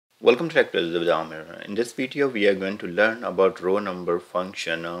Welcome to Tech with Amir. In this video, we are going to learn about row number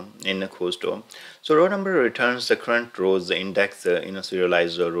function in a Kusto. So row number returns the current row's index in a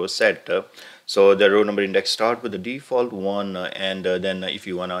serialized row set. So the row number index start with the default 1 and then if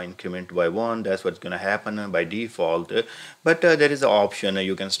you want to increment by 1, that's what's going to happen by default. But there is an option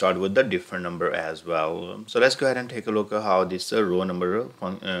you can start with the different number as well. So let's go ahead and take a look at how this row number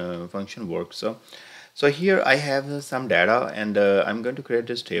function works. So here I have some data and I'm going to create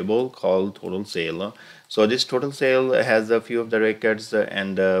this table called total sale. So this total sale has a few of the records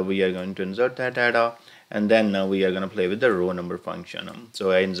and we are going to insert that data, and then we are going to play with the row number function.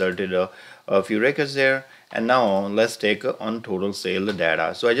 So I inserted a few records there, and now let's take on total sale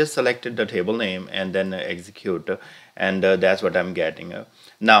data. So I just selected the table name and then execute, and that's what I'm getting.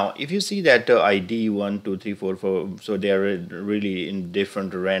 Now if you see that ID 1 2 3 4 4, so they are really in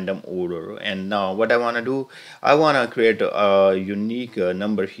different random order, and now what I want to do, I want to create a unique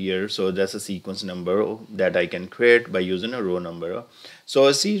number here. So that's a sequence number that I can create by using a row number.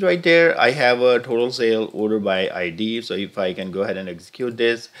 So see right there, I have a total sale order by ID. So if I can go ahead and execute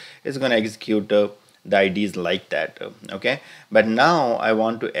this, it's going to execute the IDs like that. Okay, but now I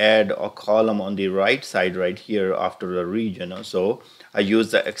want to add a column on the right side right here after the region. So I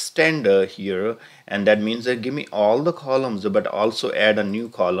use the extend here, and that means give me all the columns but also add a new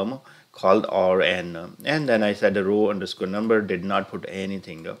column called RN, and then I said the row underscore number, did not put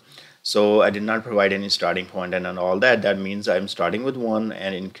anything. So I did not provide any starting point and all that. That means I'm starting with 1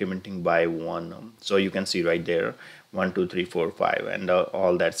 and incrementing by 1. So you can see right there 1 2 3 4 5, and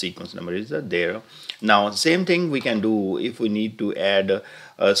all that sequence number is there. Now same thing we can do if we need to add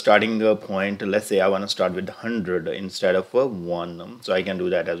a starting point. Let's say I want to start with 100 instead of 1, so I can do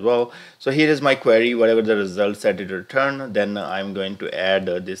that as well. So here is my query, whatever the result set it return, then I'm going to add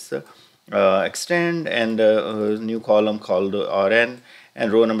this extend and a new column called RN,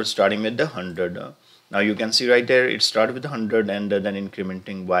 and row number starting with the 100. Now you can see right there it started with 100 and then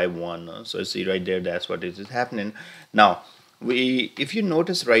incrementing by 1. So see right there, that's what is happening. Now if you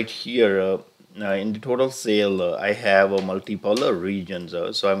notice right here in the total sale, I have multiple regions.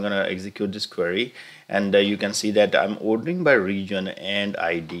 So I'm going to execute this query, and you can see that I'm ordering by region and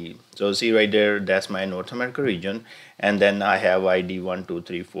ID. So see right there, that's my North America region, and then I have ID 1 2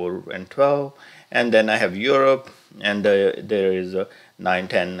 3 4 and 12, and then I have Europe, and there is 9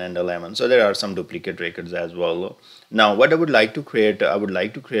 10 and 11. So there are some duplicate records as well. Now what I would like to create, I would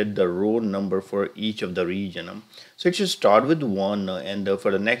like to create the row number for each of the region. So it should start with 1, and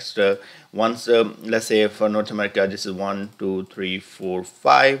for the next once let's say for North America this is 1 2 3 4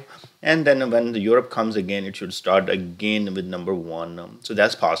 5, and then when the Europe comes again, it should start again with number 1. So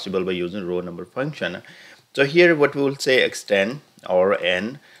that's possible by using row number function. So here what we will say, extend or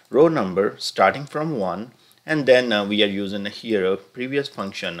n row number starting from 1, and then we are using here a previous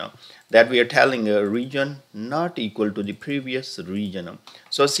function that we are telling a region not equal to the previous region.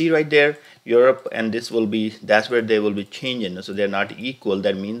 So see right there, Europe and this will be, that's where they will be changing. So they're not equal.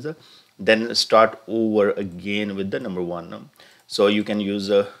 That means then start over again with the number 1. So you can use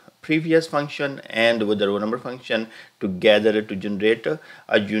a previous function and with the row number function together to generate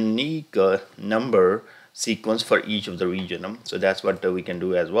a unique number sequence for each of the region. So that's what we can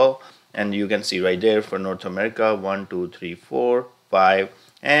do as well. And you can see right there for North America 1 2 3 4 5,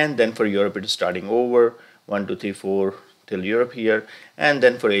 and then for Europe it is starting over 1 2 3 4 till Europe here, and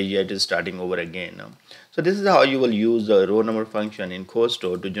then for Asia it is starting over again. So this is how you will use the row number function in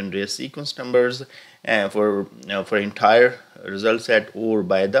Kusto to generate sequence numbers for entire result set, or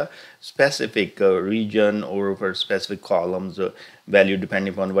by the specific region, or for specific columns value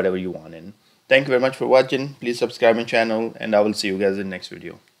depending upon whatever you want in. Thank you very much for watching. Please subscribe my channel, and I will see you guys in the next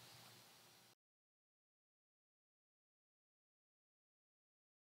video.